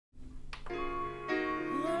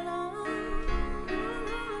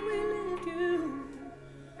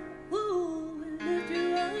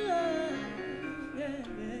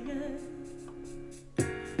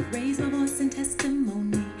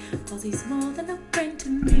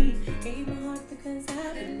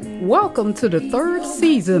Welcome to the third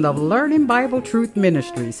season of Learning Bible Truth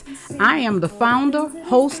Ministries. I am the founder,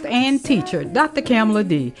 host, and teacher, Dr. Kamala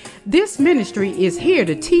D. This ministry is here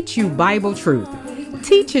to teach you Bible truth.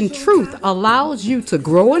 Teaching truth allows you to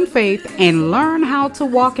grow in faith and learn how to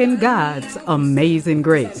walk in God's amazing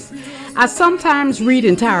grace. I sometimes read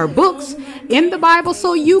entire books in the Bible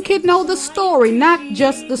so you can know the story, not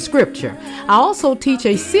just the scripture. I also teach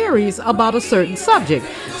a series about a certain subject,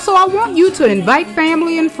 so I want you to invite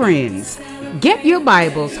family and friends. Get your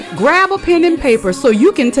Bibles, grab a pen and paper so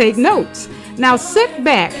you can take notes. Now sit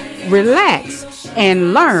back, relax,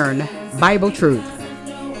 and learn Bible truth.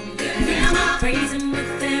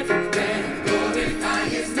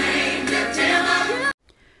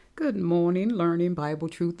 Good morning, Learning Bible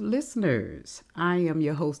Truth listeners. I am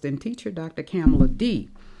your host and teacher, Dr. Kamala D.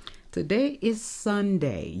 Today is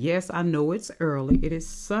Sunday. Yes, I know it's early. It is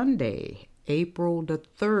Sunday, April the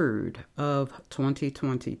 3rd of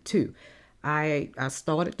 2022. I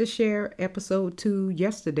started to share episode 2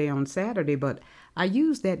 yesterday on Saturday, but I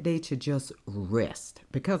used that day to just rest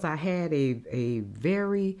because I had a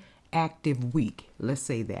very active week. Let's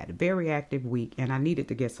say that, a very active week, and I needed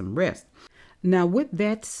to get some rest. Now, with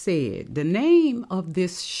that said, the name of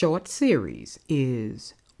this short series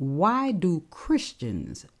is Why Do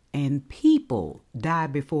Christians and People Die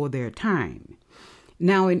Before Their Time?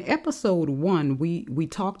 Now, in episode 1, we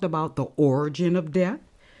talked about the origin of death,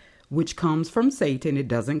 which comes from Satan. It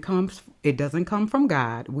doesn't come from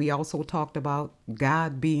God. We also talked about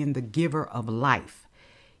God being the giver of life.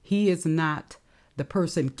 He is not the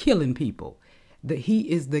person killing people.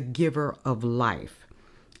 He is the giver of life.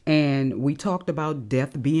 And we talked about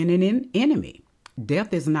death being an enemy.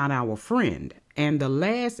 Death is not our friend. And the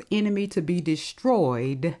last enemy to be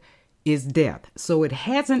destroyed is death. So it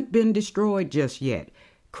hasn't been destroyed just yet.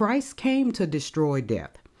 Christ came to destroy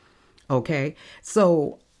death. Okay.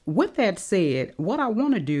 So with that said, what I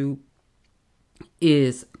want to do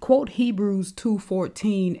is quote Hebrews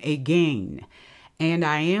 2:14 again. And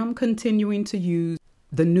I am continuing to use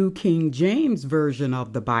the New King James Version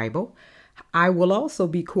of the Bible. I will also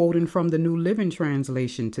be quoting from the New Living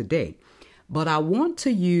Translation today, but I want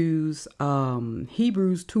to use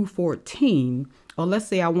Hebrews 2:14, or let's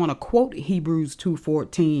say I want to quote Hebrews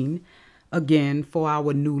 2:14 again for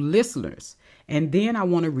our new listeners, and then I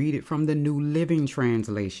want to read it from the New Living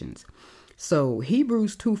Translations. So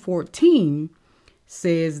Hebrews 2:14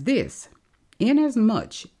 says this: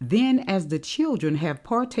 "Inasmuch then as the children have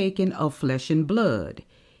partaken of flesh and blood,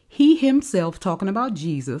 he himself," talking about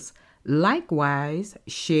Jesus, "likewise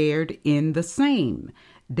shared in the same,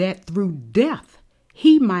 that through death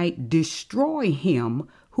he might destroy him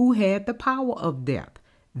who had the power of death,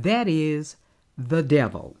 that is, the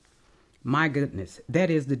devil." My goodness, that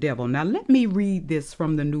is the devil. Now let me read this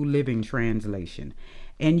from the New Living Translation,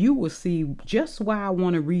 and you will see just why I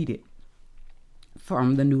want to read it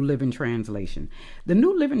from the New Living Translation. The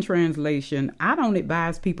New Living Translation, I don't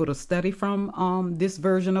advise people to study from this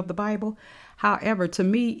version of the Bible. However, to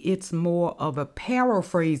me, it's more of a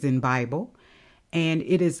paraphrasing Bible, and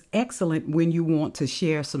it is excellent when you want to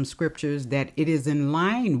share some scriptures that it is in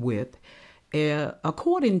line with,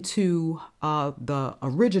 according to the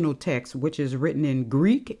original text, which is written in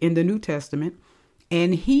Greek in the New Testament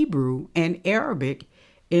and Hebrew and Arabic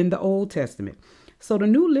in the Old Testament. So the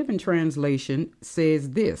New Living Translation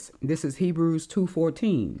says this. This is Hebrews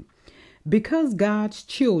 2:14. "Because God's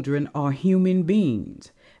children are human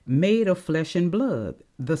beings, made of flesh and blood,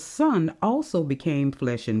 the Son also became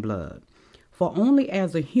flesh and blood. For only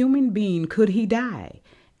as a human being could he die,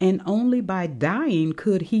 and only by dying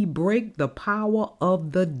could he break the power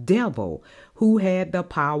of the devil, who had the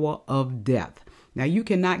power of death." Now you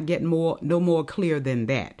cannot get no more clear than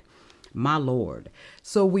that. My Lord.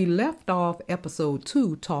 So we left off episode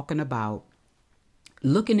 2 talking about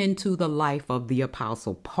looking into the life of the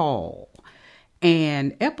Apostle Paul.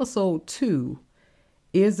 And episode 2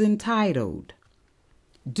 is entitled,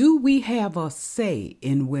 "Do We Have a Say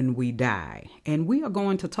in When We Die?" And we are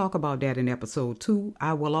going to talk about that in episode 2.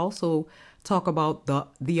 I will also talk about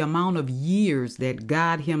the amount of years that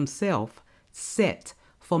God himself set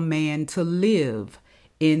for man to live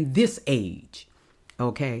in this age.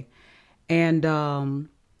 Okay. And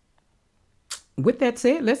with that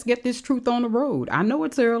said, let's get this truth on the road. I know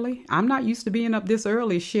it's early. I'm not used to being up this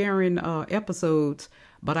early sharing episodes,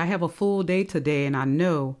 but I have a full day today, and I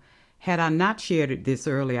know had I not shared it this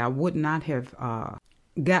early, I would not have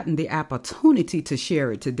gotten the opportunity to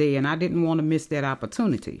share it today, and I didn't want to miss that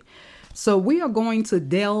opportunity. So we are going to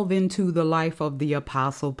delve into the life of the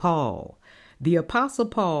Apostle Paul. The Apostle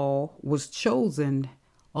Paul was chosen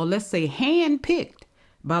or let's say handpicked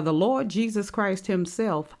by the Lord Jesus Christ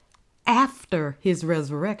himself after his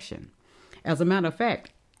resurrection. As a matter of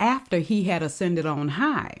fact, after he had ascended on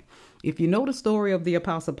high. If you know the story of the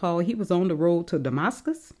Apostle Paul, he was on the road to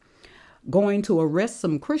Damascus, going to arrest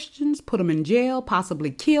some Christians, put them in jail, possibly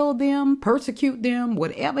kill them, persecute them,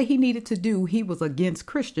 whatever he needed to do. He was against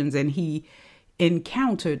Christians, and he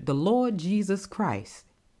encountered the Lord Jesus Christ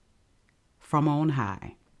from on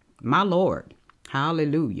high. My Lord.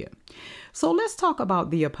 Hallelujah. So let's talk about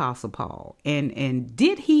the Apostle Paul. And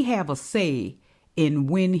did he have a say in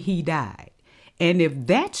when he died? And if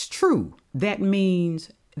that's true, that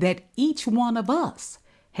means that each one of us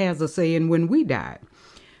has a say in when we die.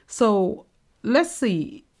 So let's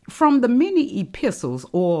see, from the many epistles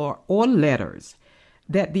or letters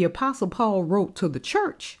that the Apostle Paul wrote to the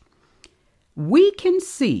church, we can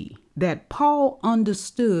see that Paul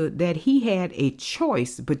understood that he had a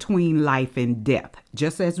choice between life and death,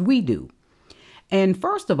 just as we do. And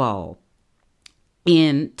first of all,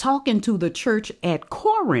 in talking to the church at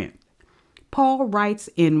Corinth, Paul writes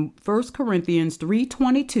in 1 Corinthians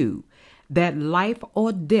 3:22 that life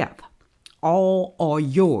or death, all are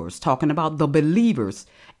yours, talking about the believers.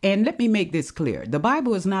 And let me make this clear. The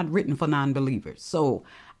Bible is not written for non-believers. So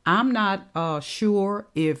I'm not sure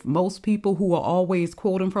if most people who are always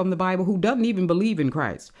quoting from the Bible, who doesn't even believe in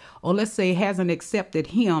Christ, or let's say hasn't accepted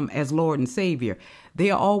him as Lord and Savior, they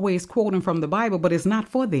are always quoting from the Bible, but it's not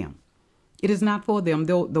for them. It is not for them.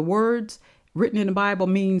 The words written in the Bible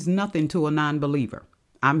means nothing to a non-believer.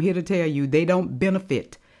 I'm here to tell you, they don't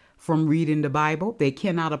benefit from reading the Bible. They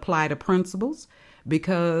cannot apply the principles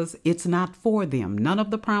because it's not for them. None of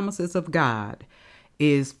the promises of God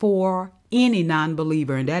is for any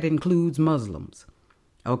non-believer, and that includes Muslims.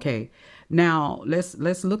 Okay, now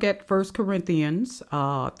let's look at 1 Corinthians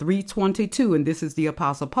 3:22, and this is the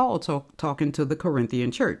Apostle Paul talking to the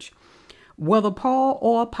Corinthian church. Whether Paul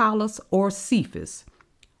or Apollos or Cephas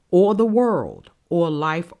or the world or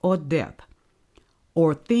life or death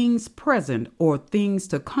or things present or things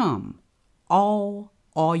to come, all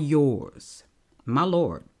are yours, my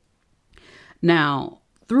Lord. Now,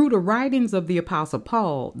 through the writings of the Apostle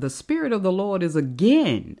Paul, the Spirit of the Lord is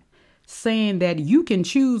again saying that you can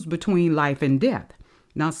choose between life and death.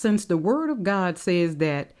 Now, since the Word of God says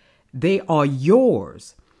that they are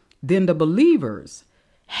yours, then the believers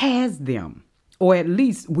has them, or at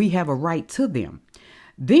least we have a right to them.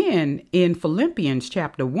 Then in Philippians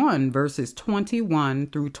chapter 1, verses 21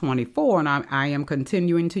 through 24, and I am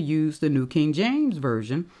continuing to use the New King James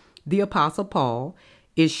Version, the Apostle Paul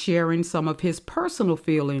is sharing some of his personal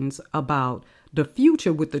feelings about the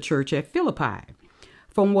future with the church at Philippi.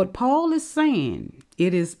 From what Paul is saying,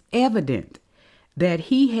 it is evident that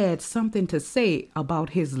he had something to say about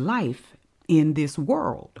his life in this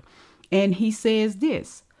world. And he says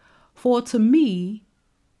this, "For to me,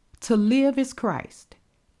 to live is Christ,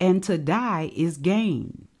 and to die is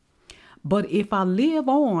gain. But if I live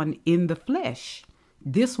on in the flesh,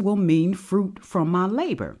 this will mean fruit from my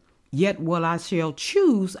labor. Yet what I shall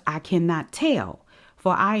choose, I cannot tell,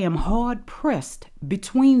 for I am hard pressed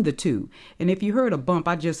between the two." And if you heard a bump,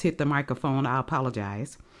 I just hit the microphone. I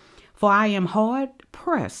apologize. "For I am hard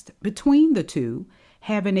pressed between the two,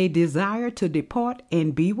 having a desire to depart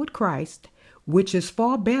and be with Christ, which is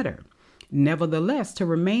far better. Nevertheless, to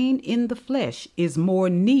remain in the flesh is more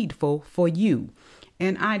needful for you."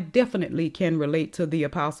 And I definitely can relate to the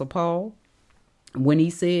Apostle Paul when he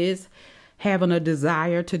says, having a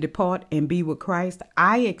desire to depart and be with Christ.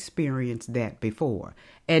 I experienced that before.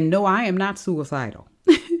 And no, I am not suicidal.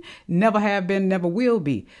 Never have been, never will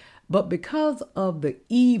be. But because of the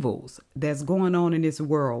evils that's going on in this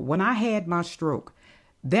world, when I had my stroke,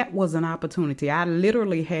 that was an opportunity. I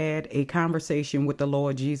literally had a conversation with the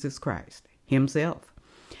Lord Jesus Christ himself.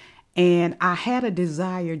 And I had a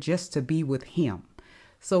desire just to be with him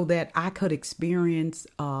so that I could experience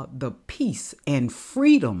the peace and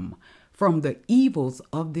freedom from the evils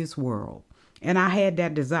of this world. And I had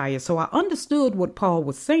that desire. So I understood what Paul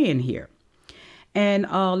was saying here. And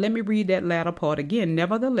let me read that latter part again.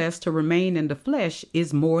 "Nevertheless, to remain in the flesh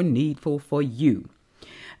is more needful for you."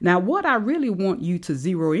 Now, what I really want you to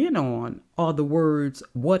zero in on are the words,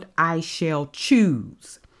 "what I shall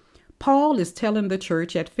choose." Paul is telling the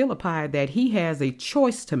church at Philippi that he has a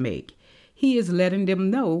choice to make. He is letting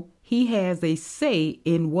them know he has a say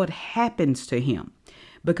in what happens to him.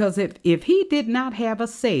 Because if he did not have a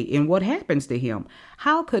say in what happens to him,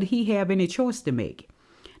 how could he have any choice to make?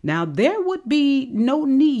 Now, there would be no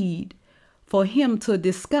need for him to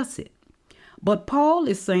discuss it. But Paul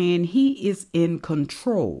is saying he is in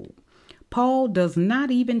control. Paul does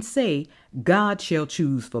not even say, "God shall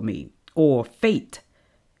choose for me," or "fate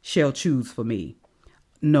shall choose for me.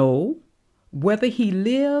 No, whether he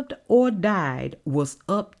lived or died was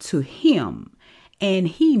up to him, and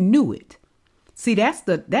he knew it. See, that's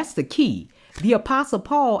the key. The Apostle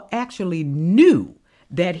Paul actually knew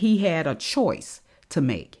that he had a choice to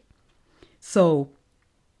make. So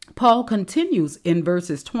Paul continues in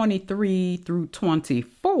verses 23 through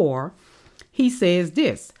 24. He says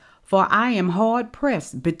this, "For I am hard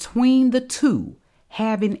pressed between the two,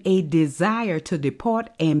 having a desire to depart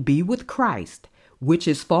and be with Christ, which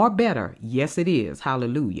is far better." Yes, it is.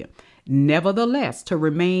 Hallelujah. "Nevertheless, to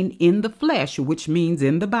remain in the flesh," which means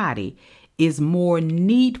in the body, "is more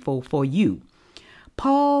needful for you."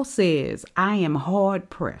 Paul says, I am hard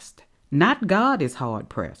pressed. Not God is hard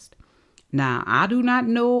pressed. Now, I do not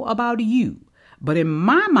know about you, but in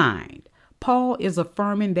my mind, Paul is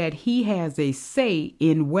affirming that he has a say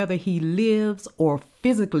in whether he lives or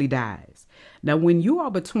physically dies. Now, when you are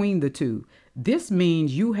between the two, this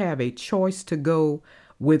means you have a choice to go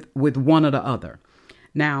with one or the other.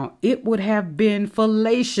 Now, it would have been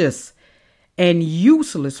fallacious and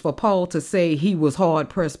useless for Paul to say he was hard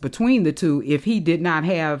pressed between the two if he did not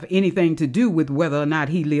have anything to do with whether or not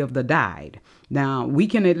he lived or died. Now, we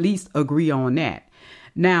can at least agree on that.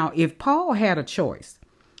 Now, if Paul had a choice,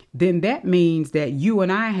 then that means that you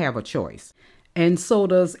and I have a choice. And so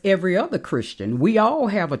does every other Christian. We all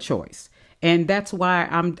have a choice. And that's why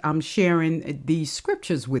I'm sharing these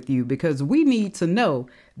scriptures with you, because we need to know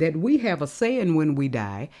that we have a say in when we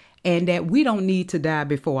die, and that we don't need to die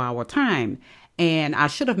before our time. And I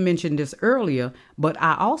should have mentioned this earlier, but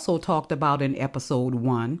I also talked about in episode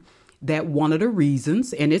 1 that one of the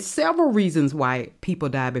reasons, and it's several reasons why people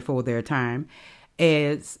die before their time,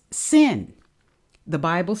 is sin. The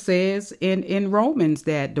Bible says in Romans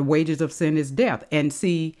that the wages of sin is death. And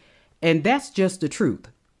see, and that's just the truth.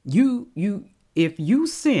 If you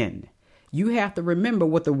sin, you have to remember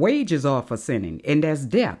what the wages are for sinning, and that's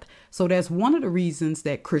death. So that's one of the reasons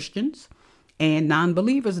that Christians and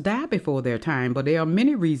non-believers die before their time. But there are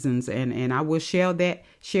many reasons, and I will share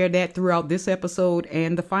that throughout this episode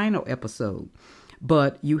and the final episode.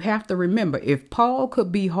 But you have to remember, if Paul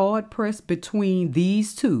could be hard pressed between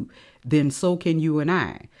these two, then so can you and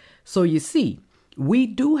I. So you see, we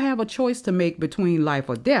do have a choice to make between life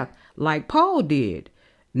or death, like Paul did.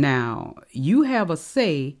 Now, you have a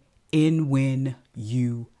say in when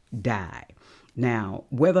you die. Now,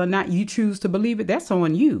 whether or not you choose to believe it, that's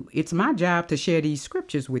on you. It's my job to share these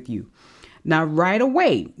scriptures with you. Now, right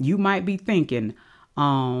away, you might be thinking,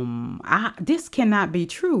 this cannot be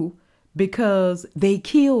true because they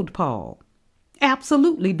killed Paul.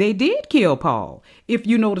 Absolutely, they did kill Paul. If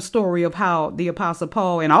you know the story of how the Apostle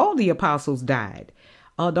Paul and all the apostles died.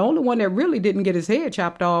 The only one that really didn't get his head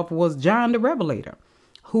chopped off was John the Revelator,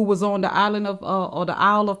 who was on the island of or the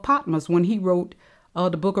Isle of Patmos when he wrote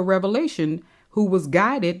the book of Revelation, who was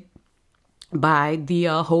guided by the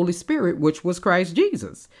Holy Spirit, which was Christ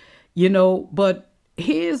Jesus. But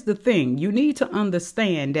here's the thing. You need to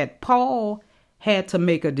understand that Paul had to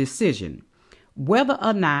make a decision whether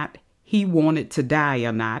or not he wanted to die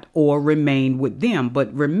or not, or remain with them.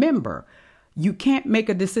 But remember, you can't make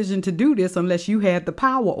a decision to do this unless you had the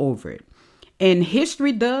power over it. And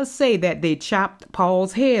history does say that they chopped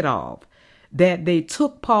Paul's head off, that they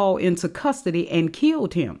took Paul into custody and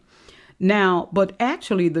killed him. Now, but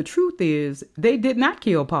actually the truth is they did not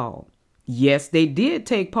kill Paul. Yes, they did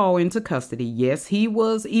take Paul into custody. Yes, he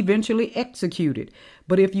was eventually executed.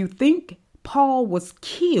 But if you think Paul was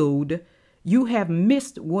killed, you have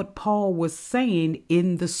missed what Paul was saying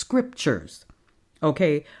in the scriptures.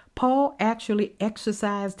 Okay, Paul actually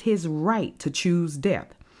exercised his right to choose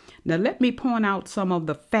death. Now, let me point out some of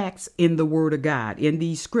the facts in the Word of God, in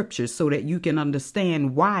these scriptures, so that you can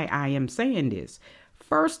understand why I am saying this.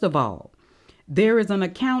 First of all, there is an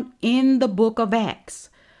account in the book of Acts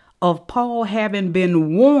of Paul having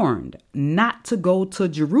been warned not to go to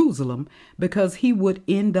Jerusalem because he would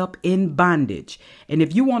end up in bondage. And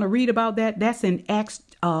if you want to read about that, that's in Acts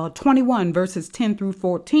 21, verses 10 through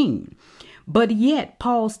 14. But yet,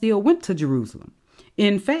 Paul still went to Jerusalem.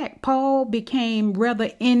 In fact, Paul became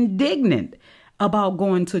rather indignant about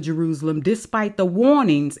going to Jerusalem, despite the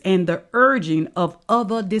warnings and the urging of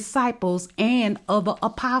other disciples and other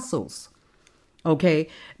apostles. Okay,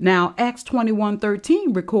 now Acts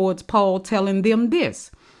 21:13 records Paul telling them this: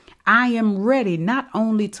 I am ready not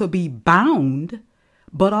only to be bound,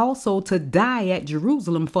 but also to die at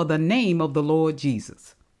Jerusalem for the name of the Lord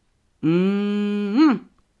Jesus.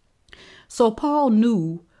 So Paul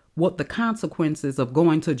knew what the consequences of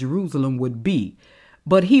going to Jerusalem would be,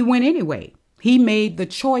 but he went anyway. He made the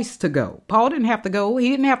choice to go. Paul didn't have to go. He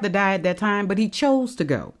didn't have to die at that time, but he chose to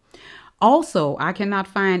go. Also, I cannot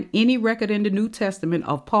find any record in the New Testament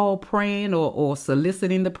of Paul praying or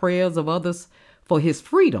soliciting the prayers of others for his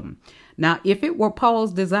freedom. Now, if it were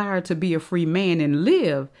Paul's desire to be a free man and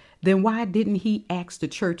live, then why didn't he ask the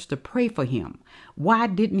church to pray for him? Why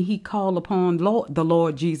didn't he call upon the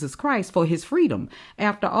Lord Jesus Christ for his freedom?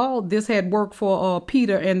 After all, this had worked for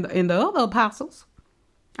Peter and the other apostles.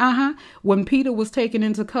 When Peter was taken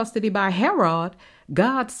into custody by Herod,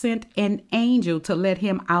 God sent an angel to let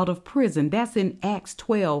him out of prison. That's in Acts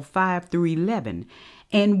 12, 5 through 11.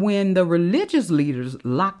 And when the religious leaders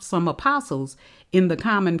locked some apostles in the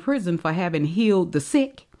common prison for having healed the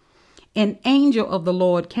sick, an angel of the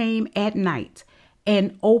Lord came at night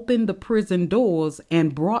and opened the prison doors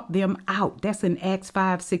and brought them out. That's in Acts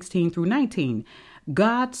 5, 16 through 19.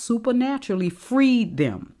 God supernaturally freed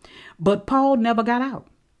them, but Paul never got out.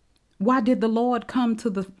 Why did the Lord come to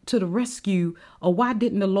the rescue, or why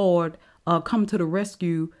didn't the Lord come to the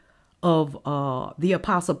rescue of the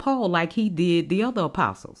Apostle Paul like he did the other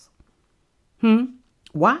apostles?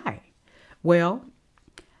 Why? Well,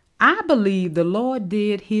 I believe the Lord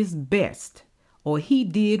did his best, or he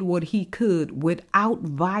did what he could without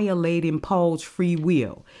violating Paul's free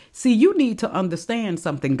will. See, you need to understand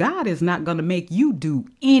something. God is not going to make you do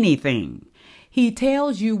anything. He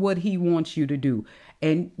tells you what he wants you to do.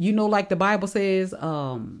 And you know, like the Bible says,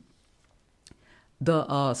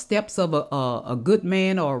 the steps of a good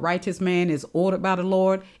man or a righteous man is ordered by the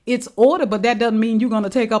Lord. It's ordered, but that doesn't mean you're going to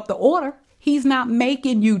take up the order. He's not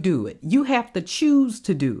making you do it. You have to choose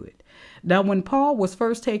to do it. Now, when Paul was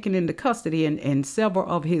first taken into custody and several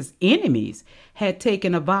of his enemies had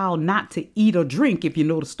taken a vow not to eat or drink, if you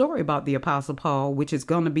know the story about the Apostle Paul, which is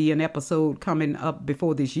going to be an episode coming up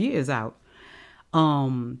before this year is out,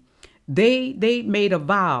 They made a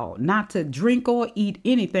vow not to drink or eat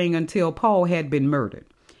anything until Paul had been murdered.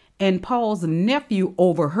 And Paul's nephew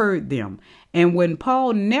overheard them. And when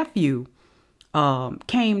Paul's nephew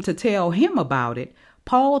came to tell him about it,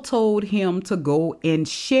 Paul told him to go and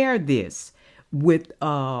share this with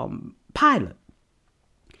Pilate.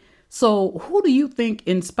 So who do you think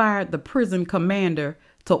inspired the prison commander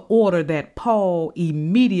to order that Paul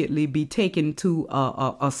immediately be taken to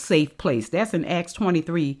a safe place? That's in Acts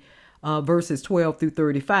 23. Verses 12 through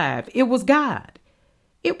 35. It was God.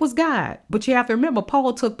 It was God. But you have to remember,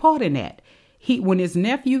 Paul took part in that. When his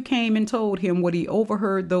nephew came and told him what he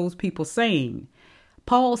overheard those people saying,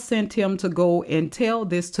 Paul sent him to go and tell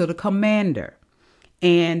this to the commander.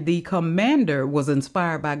 And the commander was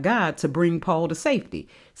inspired by God to bring Paul to safety.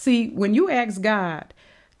 See, when you ask God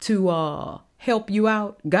to help you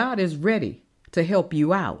out, God is ready to help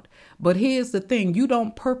you out. But here's the thing. You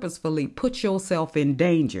don't purposefully put yourself in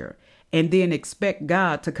danger and then expect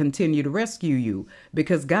God to continue to rescue you,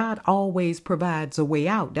 because God always provides a way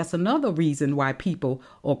out. That's another reason why people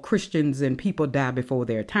or Christians and people die before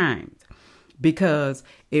their time. Because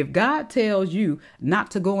if God tells you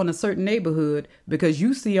not to go in a certain neighborhood because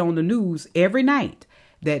you see on the news every night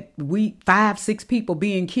that 5-6 people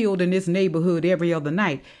being killed in this neighborhood every other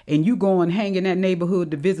night, and you go and hang in that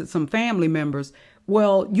neighborhood to visit some family members,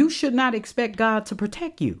 well, you should not expect God to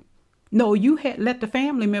protect you. No, you let the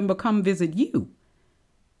family member come visit you.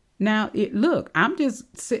 Now, look, I'm just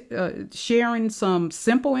sharing some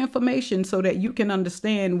simple information so that you can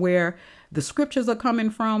understand where the scriptures are coming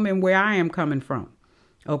from and where I am coming from.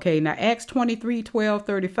 Okay, now Acts 23, 12,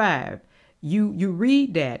 35. You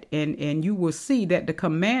read that and you will see that the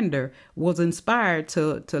commander was inspired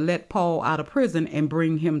to let Paul out of prison and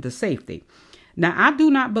bring him to safety. Now, I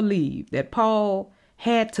do not believe that Paul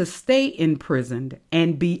had to stay imprisoned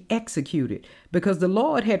and be executed, because the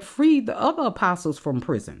Lord had freed the other apostles from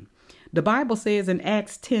prison. The Bible says in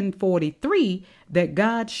Acts 10:43 that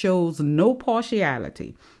God shows no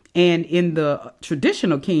partiality. And in the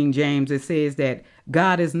traditional King James, it says that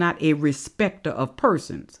God is not a respecter of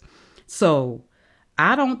persons. So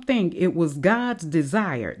I don't think it was God's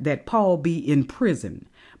desire that Paul be in prison,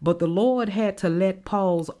 but the Lord had to let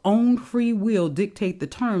Paul's own free will dictate the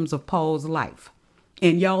terms of Paul's life.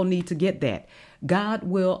 And y'all need to get that. God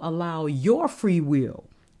will allow your free will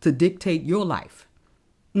to dictate your life.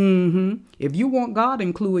 If you want God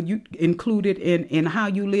included in how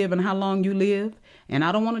you live and how long you live, and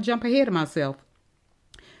I don't want to jump ahead of myself,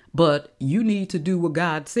 but you need to do what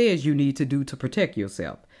God says you need to do to protect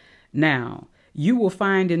yourself. Now, you will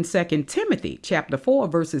find in 2 Timothy chapter 4,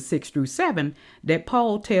 verses 6 through 7, that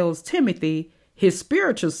Paul tells Timothy, his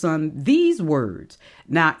spiritual son, these words.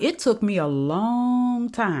 Now, it took me a long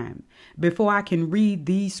time before I can read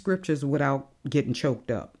these scriptures without getting choked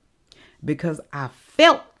up, because I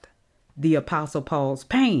felt the Apostle Paul's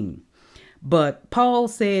pain. But Paul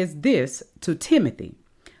says this to Timothy: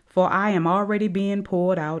 for I am already being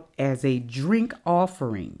poured out as a drink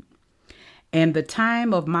offering, and the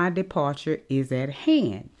time of my departure is at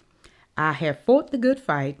hand. I have fought the good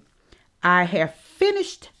fight. I have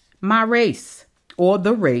finished my race, or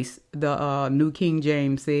the race, the New King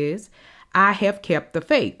James says. I have kept the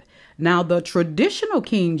faith. Now, the traditional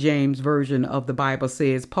King James version of the Bible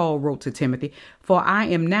says, Paul wrote to Timothy, for I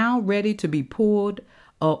am now ready to be poured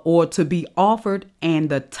or to be offered, and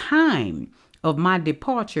the time of my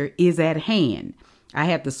departure is at hand. I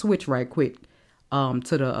had to switch right quick to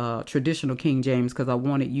the traditional King James because I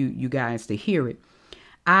wanted you guys to hear it.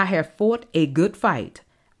 I have fought a good fight.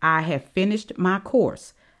 I have finished my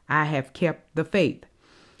course. I have kept the faith.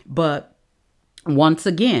 But once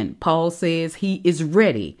again, Paul says he is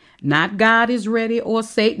ready. Not God is ready, or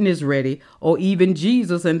Satan is ready, or even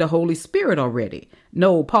Jesus and the Holy Spirit are ready.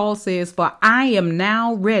 No, Paul says, for I am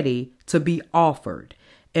now ready to be offered.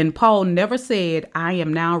 And Paul never said, I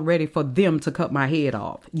am now ready for them to cut my head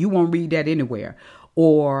off. You won't read that anywhere.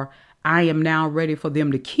 Or I am now ready for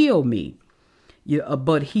them to kill me.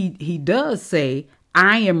 But he does say,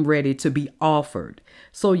 I am ready to be offered.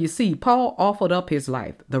 So you see, Paul offered up his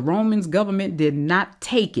life. The Romans government did not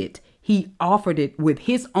take it. He offered it with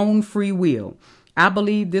his own free will. I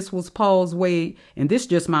believe this was Paul's way, and this is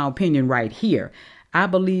just my opinion right here. I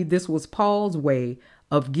believe this was Paul's way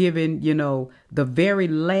of giving, the very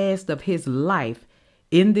last of his life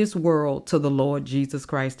in this world to the Lord Jesus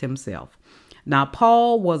Christ himself. Now,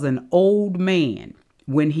 Paul was an old man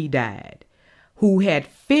when he died, who had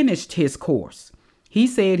finished his course. He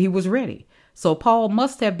said he was ready. So Paul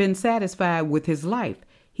must have been satisfied with his life.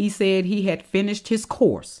 He said he had finished his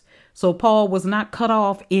course. So Paul was not cut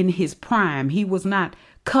off in his prime. He was not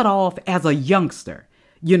cut off as a youngster,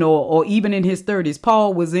 or even in his 30s.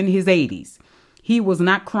 Paul was in his 80s. He was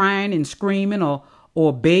not crying and screaming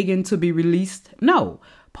or begging to be released. No,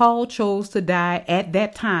 Paul chose to die at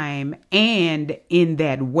that time and in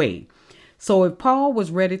that way. So if Paul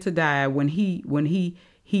was ready to die when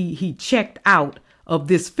he checked out of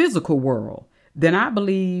this physical world, then I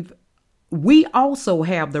believe we also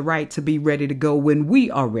have the right to be ready to go when we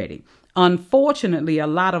are ready. Unfortunately, a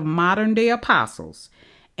lot of modern day apostles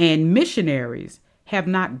and missionaries have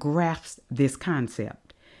not grasped this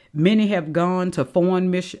concept. Many have gone to foreign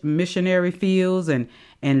missionary fields and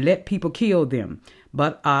let people kill them.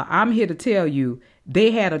 But I'm here to tell you,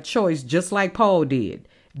 they had a choice just like Paul did.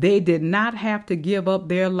 They did not have to give up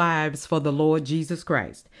their lives for the Lord Jesus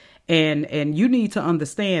Christ. And you need to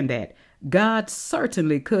understand that God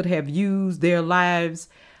certainly could have used their lives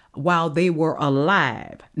while they were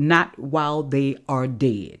alive, not while they are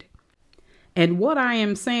dead. And what I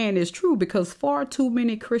am saying is true because far too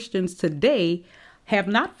many Christians today have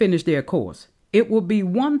not finished their course. It would be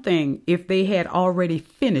one thing if they had already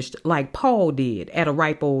finished like Paul did at a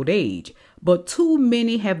ripe old age, but too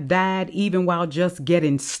many have died even while just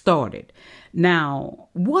getting started. Now,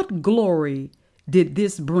 what glory did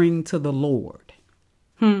this bring to the Lord?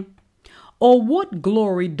 Or what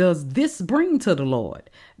glory does this bring to the Lord?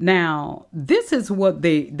 Now, this is what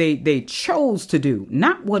they chose to do,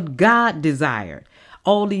 not what God desired.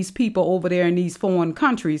 All these people over there in these foreign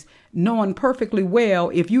countries, knowing perfectly well,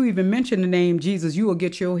 if you even mention the name Jesus, you will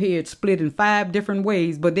get your head split in 5 different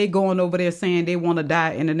ways, but they going over there saying they want to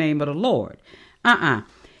die in the name of the Lord.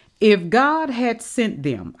 If God had sent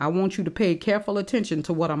them, I want you to pay careful attention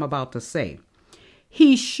to what I'm about to say.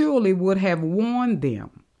 He surely would have warned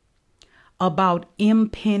them about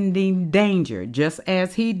impending danger, just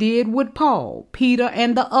as he did with Paul, Peter,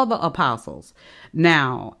 and the other apostles.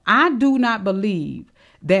 Now, I do not believe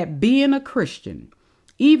that being a Christian,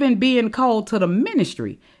 even being called to the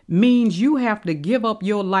ministry, means you have to give up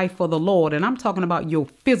your life for the Lord. And I'm talking about your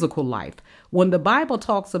physical life. When the Bible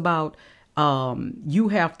talks about you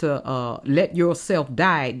have to let yourself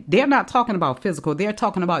die, they're not talking about physical. They're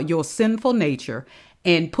talking about your sinful nature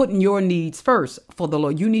and putting your needs first for the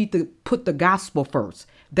Lord. You need to put the gospel first.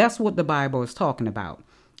 That's what the Bible is talking about.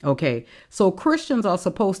 Okay, so Christians are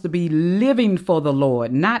supposed to be living for the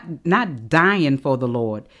Lord, not dying for the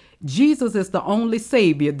Lord. Jesus is the only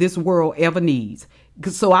savior this world ever needs.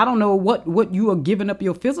 So I don't know what you are giving up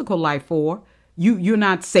your physical life for. You're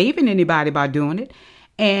not saving anybody by doing it.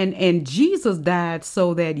 And Jesus died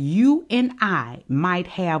so that you and I might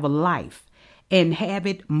have life and have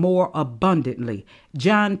it more abundantly.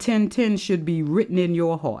 John 10:10 should be written in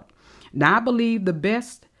your heart. Now, I believe the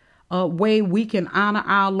best way we can honor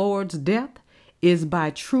our Lord's death is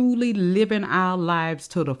by truly living our lives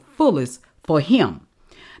to the fullest for him.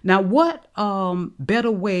 Now, what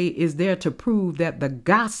better way is there to prove that the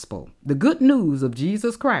gospel, the good news of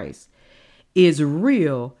Jesus Christ, is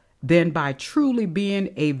real than by truly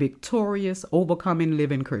being a victorious, overcoming,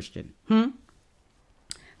 living Christian.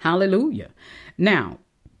 Hallelujah. Now,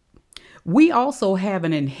 we also have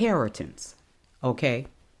an inheritance. Okay.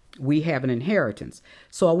 We have an inheritance.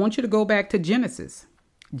 So I want you to go back to Genesis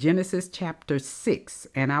chapter 6,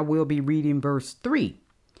 and I will be reading verse 3.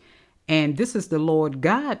 And this is the Lord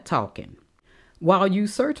God talking. While you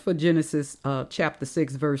search for Genesis chapter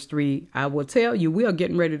 6, verse 3, I will tell you we are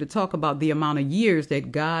getting ready to talk about the amount of years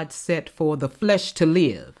that God set for the flesh to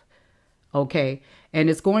live. Okay. And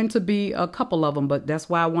it's going to be a couple of them, but that's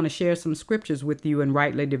why I want to share some scriptures with you and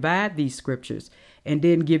rightly divide these scriptures and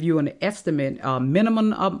then give you an estimate,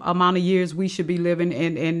 minimum amount of years we should be living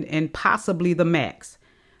and possibly the max.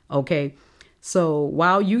 Okay. So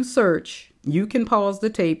while you search, you can pause the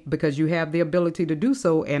tape because you have the ability to do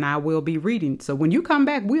so, and I will be reading. So when you come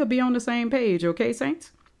back, we'll be on the same page. Okay,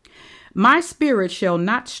 saints? My spirit shall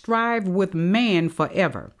not strive with man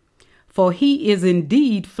forever, for he is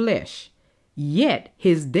indeed flesh. Yet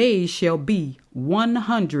his days shall be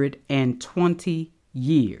 120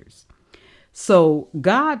 years. So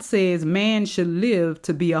God says man should live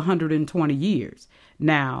to be 120 years.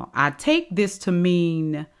 Now, I take this to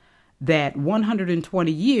mean that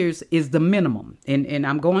 120 years is the minimum. And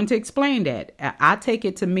I'm going to explain that. I take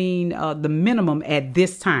it to mean the minimum at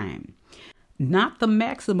this time, not the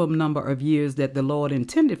maximum number of years that the Lord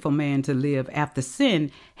intended for man to live after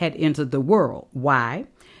sin had entered the world. Why?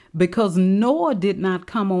 Because Noah did not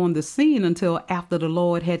come on the scene until after the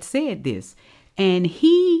Lord had said this. And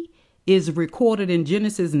he is recorded in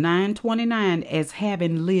Genesis 9:29 as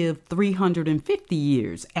having lived 350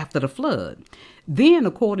 years after the flood. Then,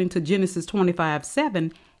 according to Genesis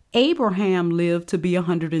 25:7, Abraham lived to be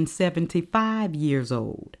 175 years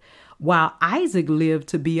old, while Isaac lived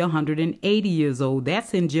to be 180 years old.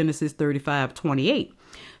 That's in Genesis 35:28.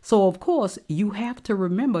 So, of course, you have to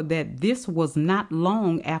remember that this was not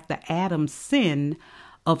long after Adam's sin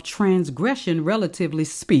of transgression, relatively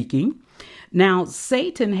speaking. Now,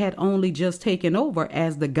 Satan had only just taken over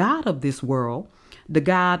as the god of this world, the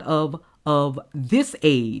god of this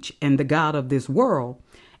age and the god of this world,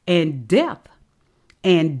 and death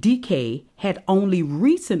and decay had only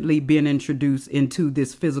recently been introduced into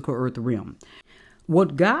this physical earth realm.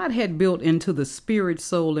 What God had built into the spirit,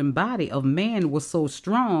 soul, and body of man was so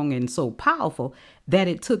strong and so powerful that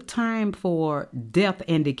it took time for death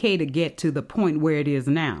and decay to get to the point where it is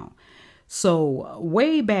now. So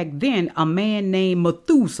way back then, a man named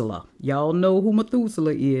Methuselah, y'all know who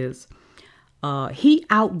Methuselah is, he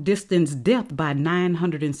outdistanced death by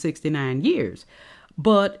 969 years.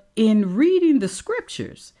 But in reading the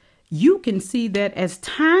scriptures, you can see that as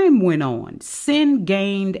time went on, sin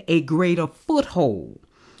gained a greater foothold.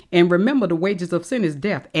 And remember, the wages of sin is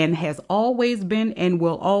death, and has always been and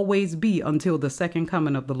will always be until the second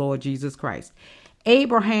coming of the Lord Jesus Christ.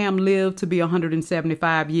 Abraham lived to be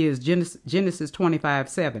 175 years, Genesis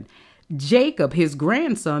 25:7. Jacob, his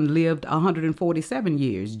grandson, lived 147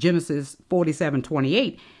 years, Genesis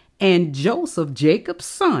 47:28. And Joseph, Jacob's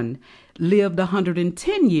son, lived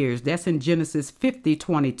 110 years. That's in Genesis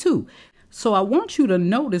 50:22. So I want you to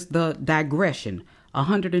notice the digression: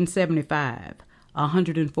 175,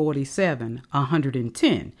 147,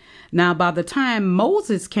 110. Now, by the time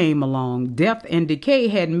Moses came along, death and decay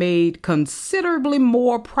had made considerably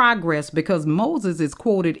more progress, because Moses is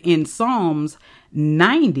quoted in Psalms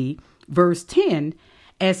 90, verse 10,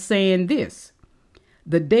 as saying this: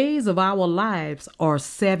 the days of our lives are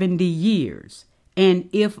 70 years. And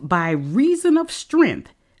if by reason of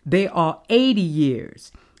strength they are 80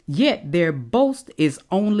 years, yet their boast is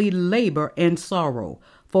only labor and sorrow,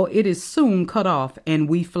 for it is soon cut off and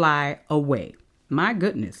we fly away. My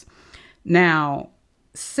goodness. Now,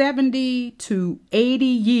 70 to 80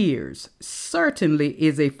 years certainly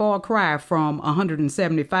is a far cry from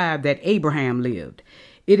 175 that Abraham lived.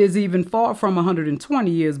 It is even far from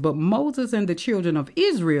 120 years, but Moses and the children of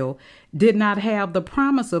Israel did not have the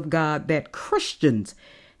promise of God that Christians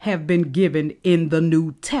have been given in the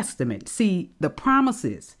New Testament. See, the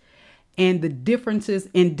promises and the differences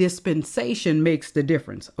in dispensation makes the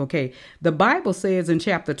difference. Okay. The Bible says in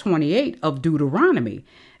chapter 28 of Deuteronomy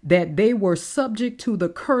that they were subject to the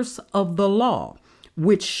curse of the law,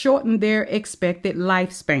 which shortened their expected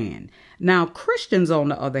lifespan. Now, Christians, on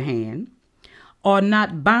the other hand, are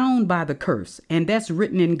not bound by the curse. And that's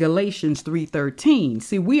written in Galatians 3:13.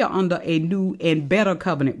 See, we are under a new and better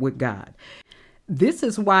covenant with God. This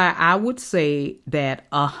is why I would say that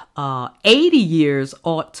 80 years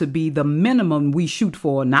ought to be the minimum we shoot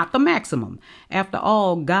for, not the maximum. After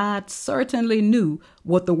all, God certainly knew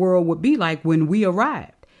what the world would be like when we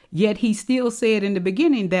arrived. Yet he still said in the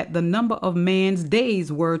beginning that the number of man's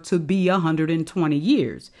days were to be 120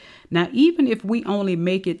 years. Now, even if we only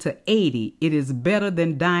make it to 80, it is better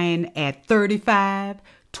than dying at 35,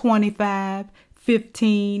 25,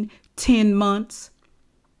 15, 10 months.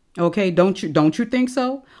 Okay, don't you think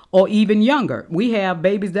so? Or even younger. We have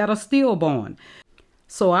babies that are stillborn.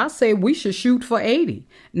 So I say we should shoot for 80.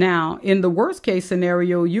 Now, in the worst case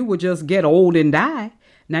scenario, you will just get old and die.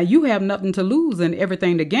 Now, you have nothing to lose and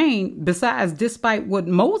everything to gain. Besides, despite what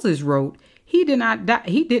Moses wrote, he did not die.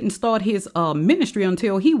 He didn't start his ministry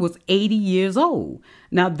until he was 80 years old.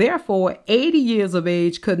 Now, therefore, 80 years of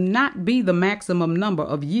age could not be the maximum number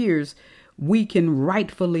of years we can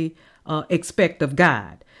rightfully expect of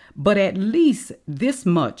God. But at least this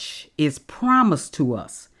much is promised to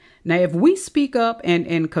us. Now, if we speak up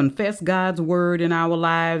and confess God's word in our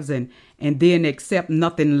lives and then accept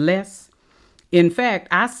nothing less, in fact,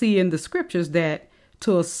 I see in the scriptures that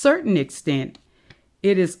to a certain extent,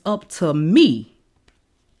 it is up to me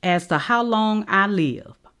as to how long I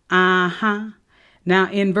live. Now,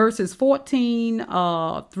 in verses 14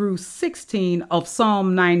 through 16 of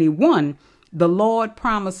Psalm 91, the Lord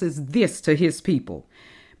promises this to his people.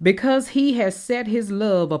 Because he has set his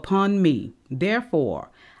love upon me, therefore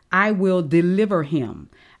I will deliver him.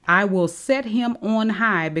 I will set him on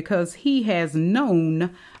high because he has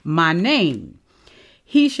known my name.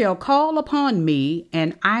 He shall call upon me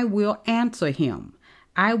and I will answer him.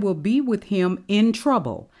 I will be with him in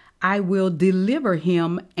trouble. I will deliver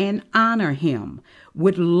him and honor him.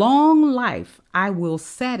 With long life, I will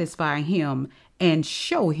satisfy him and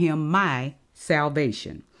show him my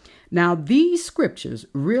salvation. Now, these scriptures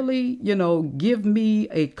really, give me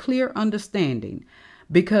a clear understanding,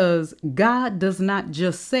 because God does not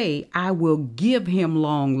just say, I will give him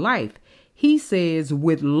long life. He says,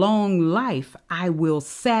 with long life, I will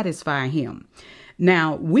satisfy him.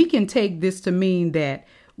 Now, we can take this to mean that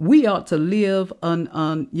we ought to live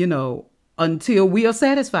until we are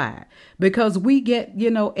satisfied, because we get,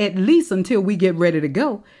 at least until we get ready to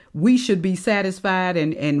go, we should be satisfied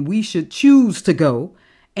and we should choose to go.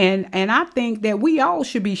 And I think that we all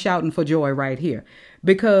should be shouting for joy right here,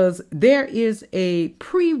 because there is a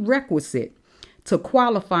prerequisite to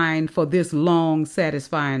qualifying for this long,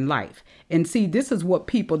 satisfying life. And see, this is what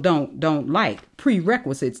people don't like,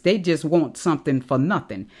 prerequisites. They just want something for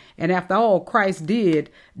nothing. And after all, Christ did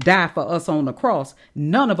die for us on the cross.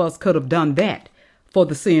 None of us could have done that for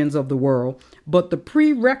the sins of the world. But the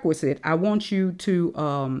prerequisite, I want you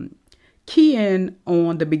to key in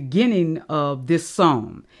on the beginning of this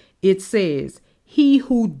psalm. It says, he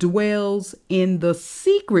who dwells in the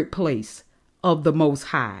secret place of the Most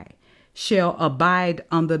High shall abide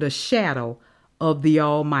under the shadow of the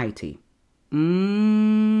Almighty.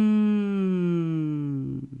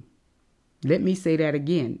 Let me say that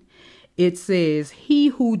again. It says, he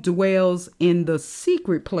who dwells in the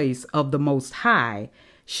secret place of the Most High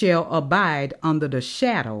shall abide under the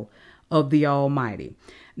shadow of the Almighty.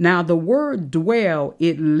 Now, the word dwell,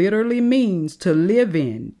 it literally means to live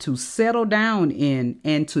in, to settle down in,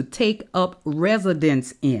 and to take up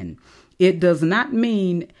residence in. It does not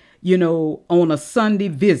mean, on a Sunday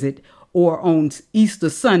visit or on Easter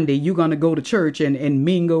Sunday, you're going to go to church and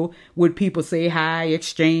mingle with people, say hi,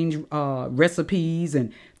 exchange recipes,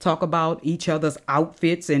 and talk about each other's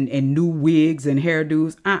outfits and new wigs and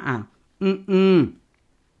hairdos.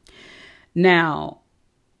 Now,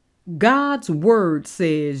 God's word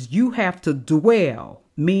says you have to dwell,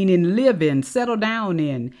 meaning live in, settle down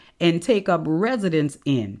in, and take up residence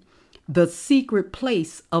in the secret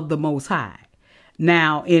place of the Most High.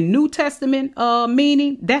 Now, in New Testament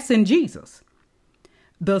meaning, that's in Jesus.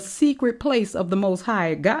 The secret place of the Most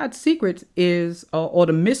High. God's secret is, or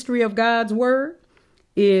the mystery of God's word,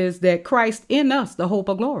 is that Christ in us, the hope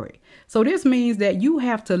of glory. So this means that you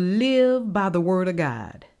have to live by the word of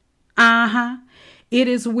God. It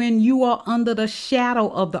is when you are under the shadow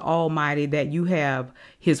of the Almighty that you have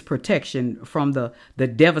his protection from the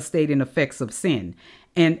devastating effects of sin.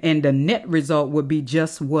 And the net result would be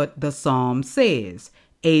just what the psalm says,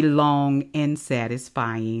 a long and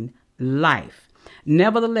satisfying life.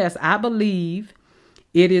 Nevertheless, I believe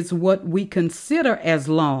it is what we consider as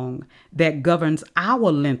long that governs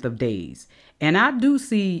our length of days. And I do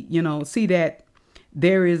see that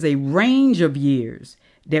there is a range of years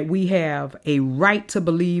that we have a right to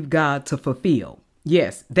believe God to fulfill.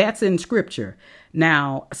 Yes, that's in scripture.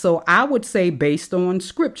 Now, so I would say based on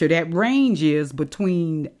scripture, that range is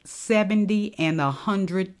between 70 and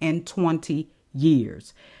 120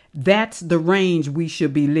 years. That's the range we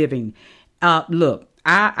should be living. Look,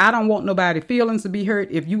 I don't want nobody feelings to be hurt.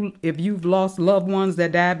 If you've lost loved ones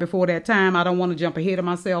that died before that time, I don't want to jump ahead of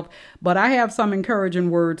myself. But I have some encouraging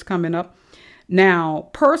words coming up. Now,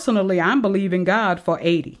 personally, I'm believing God for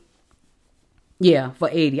 80. Yeah, for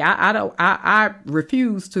 80. I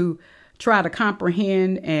refuse to try to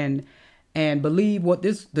comprehend and believe what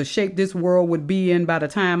the shape this world would be in by the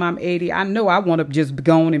time I'm 80. I know I want to just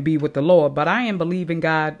go on and be with the Lord, but I am believing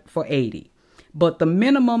God for 80. But the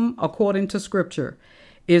minimum, according to scripture,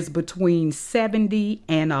 is between 70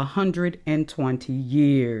 and 120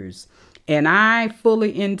 years. And I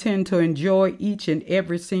fully intend to enjoy each and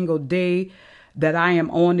every single day that I am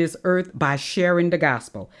on this earth by sharing the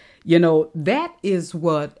gospel. You know, that is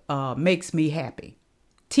what makes me happy.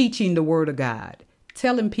 Teaching the word of God,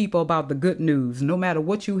 telling people about the good news, no matter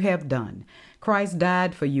what you have done. Christ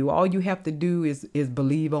died for you. All you have to do is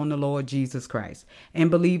believe on the Lord Jesus Christ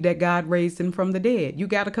and believe that God raised him from the dead. You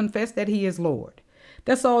got to confess that he is Lord.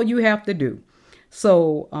 That's all you have to do.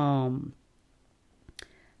 So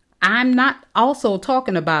I'm not also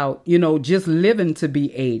talking about, just living to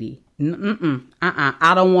be 80.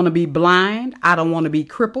 I don't want to be blind. I don't want to be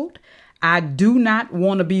crippled. I do not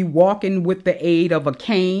want to be walking with the aid of a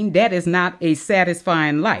cane. That is not a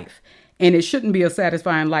satisfying life. And it shouldn't be a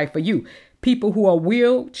satisfying life for you. People who are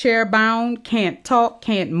wheelchair bound, can't talk,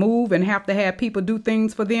 can't move, and have to have people do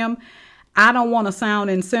things for them. I don't want to sound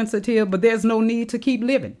insensitive, but there's no need to keep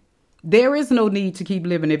living. There is no need to keep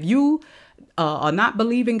living. If you are not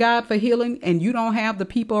believing God for healing and you don't have the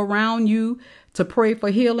people around you to pray for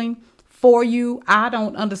healing for you, I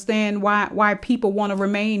don't understand why people want to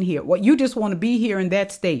remain here. Well, you just want to be here in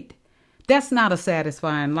that state. That's not a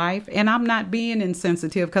satisfying life. And I'm not being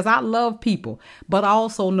insensitive because I love people, but I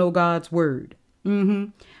also know God's word.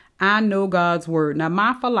 I know God's word. Now,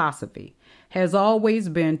 my philosophy has always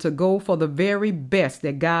been to go for the very best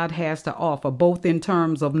that God has to offer, both in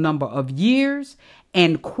terms of number of years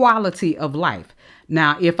and quality of life.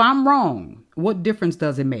 Now, if I'm wrong, what difference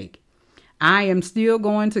does it make? I am still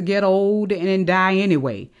going to get old and die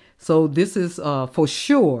anyway. So this is for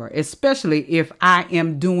sure, especially if I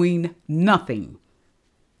am doing nothing.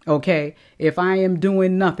 Okay, if I am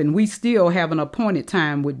doing nothing, we still have an appointed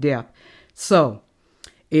time with death. So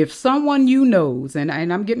if someone you knows, and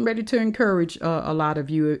I'm getting ready to encourage a lot of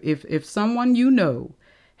you, if someone you know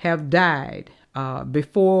have died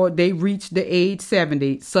before they reach the age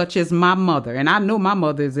 70, such as my mother, and I know my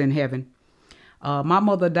mother is in heaven. My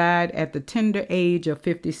mother died at the tender age of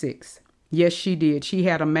 56. Yes, she did. She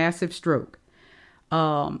had a massive stroke.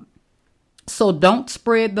 So don't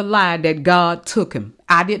spread the lie that God took him.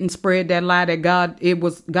 I didn't spread that lie that it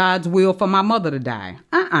was God's will for my mother to die.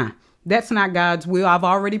 That's not God's will. I've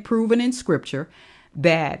already proven in scripture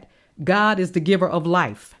that God is the giver of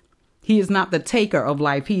life. He is not the taker of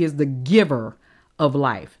life. He is the giver of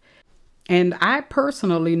life. And I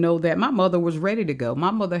personally know that my mother was ready to go.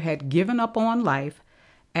 My mother had given up on life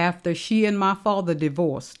after she and my father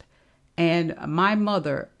divorced. And my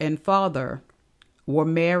mother and father were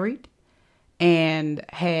married and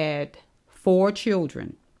had 4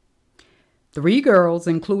 children. 3 girls,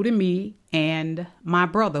 including me and my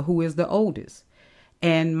brother, who is the oldest.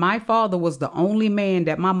 And my father was the only man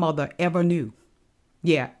that my mother ever knew.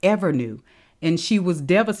 Yeah, ever knew. And she was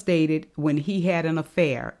devastated when he had an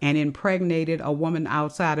affair and impregnated a woman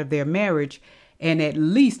outside of their marriage. And at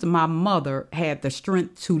least my mother had the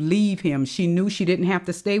strength to leave him. She knew she didn't have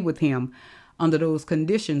to stay with him under those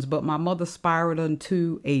conditions. But my mother spiraled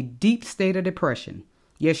into a deep state of depression.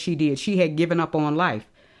 Yes, she did. She had given up on life.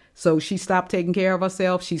 So she stopped taking care of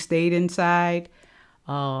herself. She stayed inside.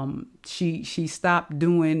 She stopped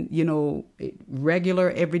doing,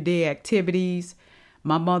 regular everyday activities.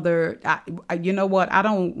 My mother, you know what? I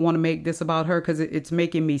don't want to make this about her because it's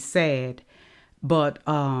making me sad. But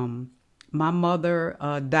my mother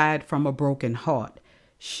died from a broken heart.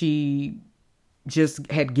 She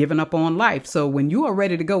just had given up on life. So when you are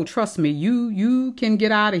ready to go, trust me, you can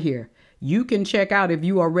get out of here. You can check out if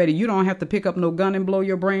you are ready. You don't have to pick up no gun and blow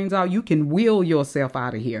your brains out. You can will yourself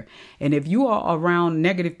out of here. And if you are around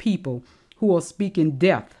negative people who are speaking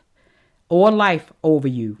death or life over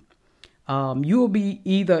you, you will be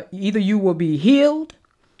either you will be healed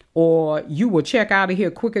or you will check out of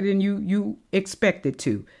here quicker than you expected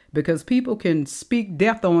to, because people can speak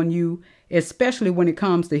death on you, especially when it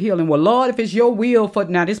comes to healing. Well, Lord, if it's your will for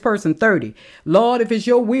now this person 30, Lord, if it's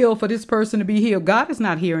your will for this person to be healed, God is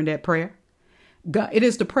not hearing that prayer. God, it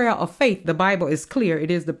is the prayer of faith. The Bible is clear.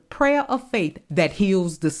 It is the prayer of faith that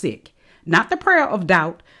heals the sick, not the prayer of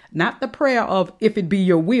doubt, not the prayer of if it be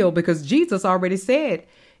your will, because Jesus already said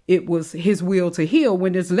it was his will to heal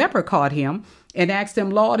when this leper caught him and asked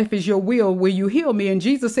him, Lord, if it's your will you heal me? And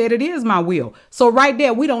Jesus said, it is my will. So right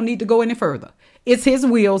there, we don't need to go any further. It's his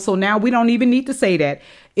will. So now we don't even need to say that.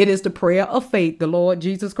 It is the prayer of faith. The Lord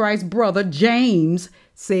Jesus Christ's brother, James,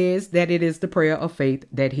 says that it is the prayer of faith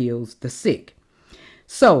that heals the sick.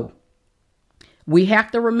 So we have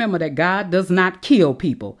to remember that God does not kill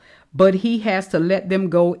people, but he has to let them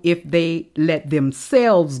go if they let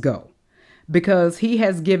themselves go, because he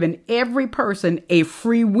has given every person a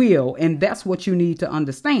free will. And that's what you need to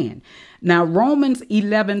understand. Now, Romans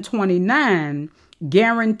 11:29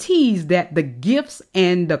 guarantees that the gifts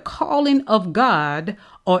and the calling of God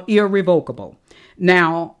are irrevocable.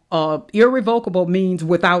 Now, irrevocable means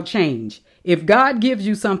without change. If God gives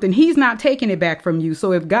you something, he's not taking it back from you.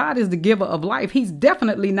 So if God is the giver of life, he's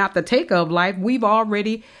definitely not the taker of life. We've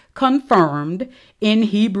already confirmed in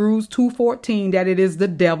Hebrews 2:14 that it is the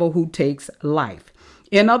devil who takes life.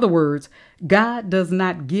 In other words, God does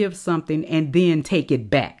not give something and then take it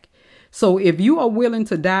back. So if you are willing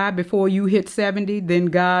to die before you hit 70, then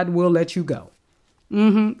God will let you go.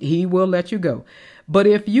 He will let you go. But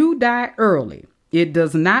if you die early, it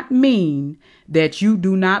does not mean that you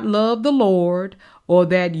do not love the Lord or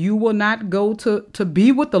that you will not go to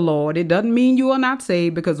be with the Lord. It doesn't mean you are not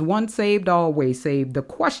saved, because once saved, always saved. The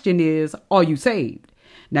question is, are you saved?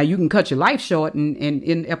 Now, you can cut your life short. And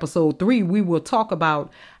in episode 3, we will talk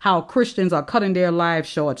about how Christians are cutting their lives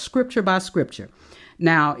short, scripture by scripture.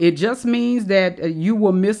 Now, it just means that you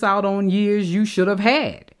will miss out on years you should have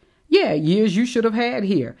had. Yeah, years you should have had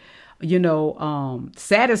here.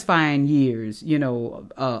 Satisfying years,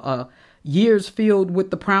 years filled with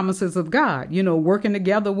the promises of God, working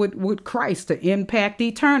together with Christ to impact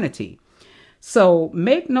eternity. So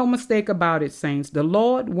make no mistake about it, saints. The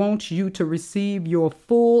Lord wants you to receive your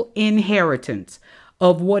full inheritance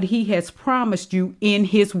of what he has promised you in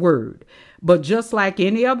his word. But just like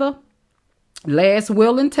any other last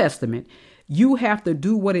will and testament, you have to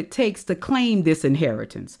do what it takes to claim this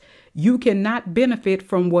inheritance. You cannot benefit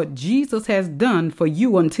from what Jesus has done for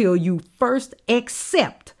you until you first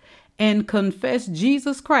accept and confess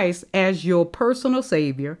Jesus Christ as your personal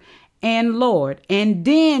Savior and Lord, and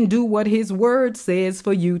then do what his word says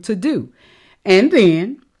for you to do. And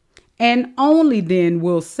then, and only then,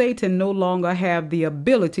 will Satan no longer have the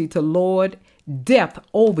ability to lord death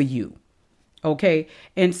over you. Okay.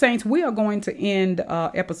 And saints, we are going to end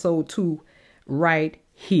episode 2 right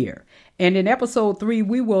here. And in episode 3,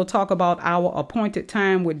 we will talk about our appointed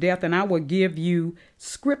time with death. And I will give you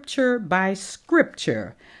scripture by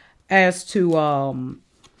scripture as to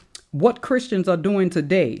what Christians are doing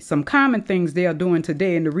today. Some common things they are doing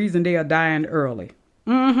today and the reason they are dying early,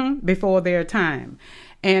 before their time.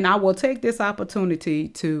 And I will take this opportunity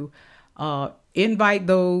to invite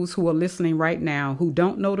those who are listening right now who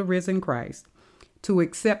don't know the risen Christ to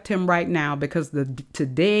accept him right now, because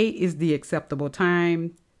today is the acceptable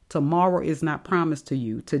time. Tomorrow is not promised to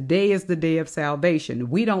you. Today is the day of salvation.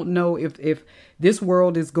 We don't know if this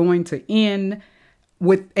world is going to end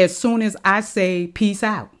with as soon as I say peace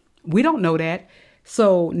out. We don't know that.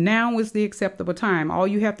 So now is the acceptable time. All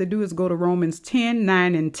you have to do is go to Romans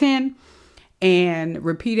 10:9-10 and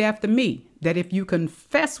repeat after me, that if you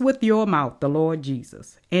confess with your mouth the Lord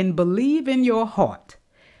Jesus and believe in your heart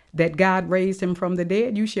that God raised him from the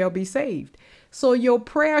dead, you shall be saved. So your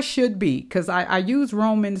prayer should be, because I use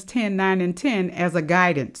Romans 10:9-10 as a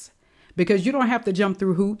guidance, because you don't have to jump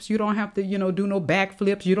through hoops. You don't have to, do no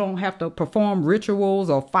backflips. You don't have to perform rituals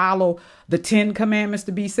or follow the 10 commandments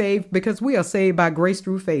to be saved, because we are saved by grace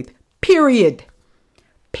through faith. Period.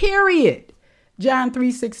 John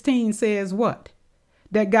 3:16 says what?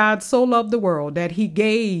 That God so loved the world that he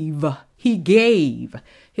gave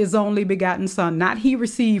his only begotten son. Not he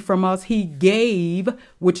received from us, he gave,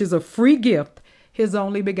 which is a free gift, his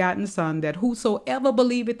only begotten son, that whosoever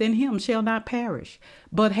believeth in him shall not perish,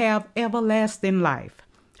 but have everlasting life.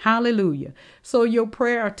 Hallelujah. So your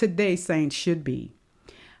prayer today, saints, should be,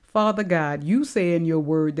 Father God, you say in your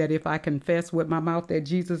word that if I confess with my mouth that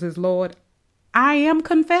Jesus is Lord, I am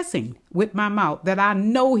confessing with my mouth that I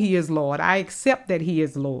know he is Lord. I accept that he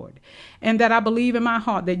is Lord, and that I believe in my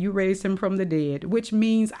heart that you raised him from the dead, which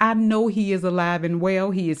means I know he is alive and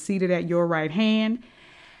well. He is seated at your right hand.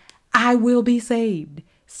 I will be saved.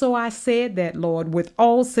 So I said that, Lord, with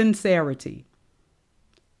all sincerity.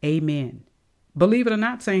 Amen. Believe it or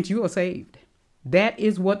not, saints, you are saved. That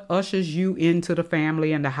is what ushers you into the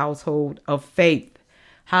family and the household of faith.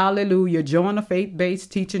 Hallelujah. Join a faith-based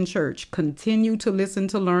teaching church. Continue to listen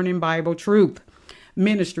to Learning Bible Truth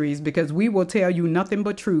Ministries, because we will tell you nothing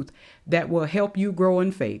but truth that will help you grow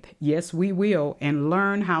in faith. Yes, we will, and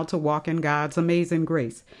learn how to walk in God's amazing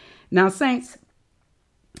grace. Now, saints,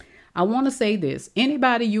 I want to say this.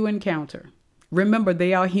 Anybody you encounter, remember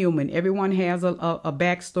they are human. Everyone has a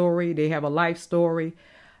backstory. They have a life story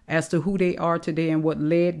as to who they are today and what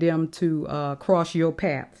led them to cross your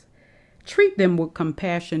path. Treat them with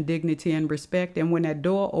compassion, dignity, and respect. And when that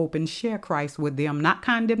door opens, share Christ with them, not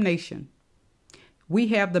condemnation. We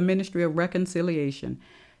have the ministry of reconciliation.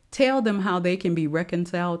 Tell them how they can be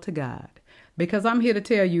reconciled to God. Because I'm here to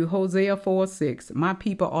tell you, Hosea 4:6, my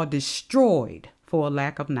people are destroyed for a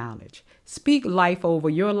lack of knowledge. Speak life over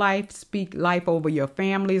your life. Speak life over your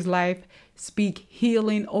family's life. Speak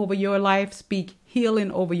healing over your life. Speak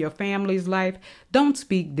healing over your family's life. Don't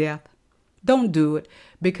speak death. Don't do it,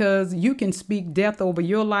 because you can speak death over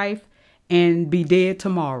your life and be dead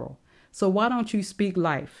tomorrow. So why don't you speak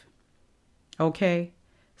life? Okay?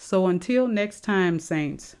 So until next time,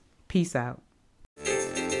 saints, peace out.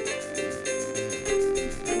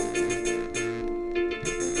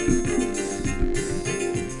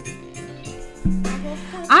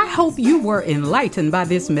 I hope you were enlightened by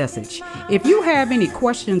this message. If you have any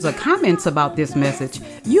questions or comments about this message,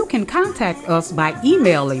 you can contact us by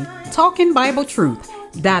emailing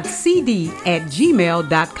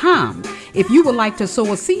talkingbibletruth.cd@gmail.com. If you would like to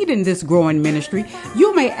sow a seed in this growing ministry,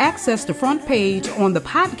 you may access the front page on the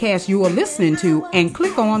podcast you are listening to and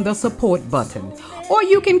click on the support button. Or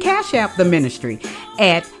you can cash app the ministry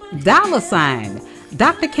at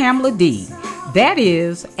 $Dr. Kamala D. That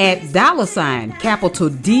is at $ capital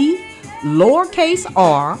D, lowercase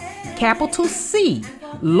r, capital C,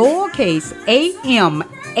 lowercase AMALE,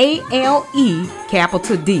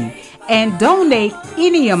 capital D, and donate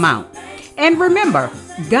any amount. And remember,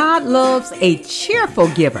 God loves a cheerful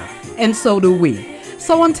giver, and so do we.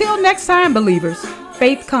 So until next time, believers,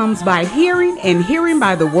 faith comes by hearing, and hearing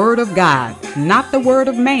by the word of God, not the word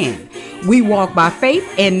of man. We walk by faith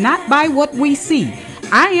and not by what we see.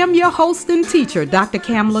 I am your host and teacher, Dr.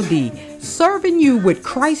 Kamala D., serving you with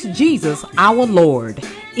Christ Jesus, our Lord,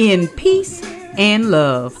 in peace and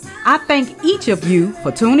love. I thank each of you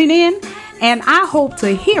for tuning in, and I hope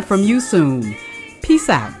to hear from you soon. Peace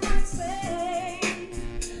out.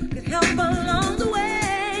 Help along the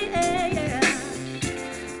way,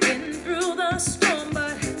 getting through the storm.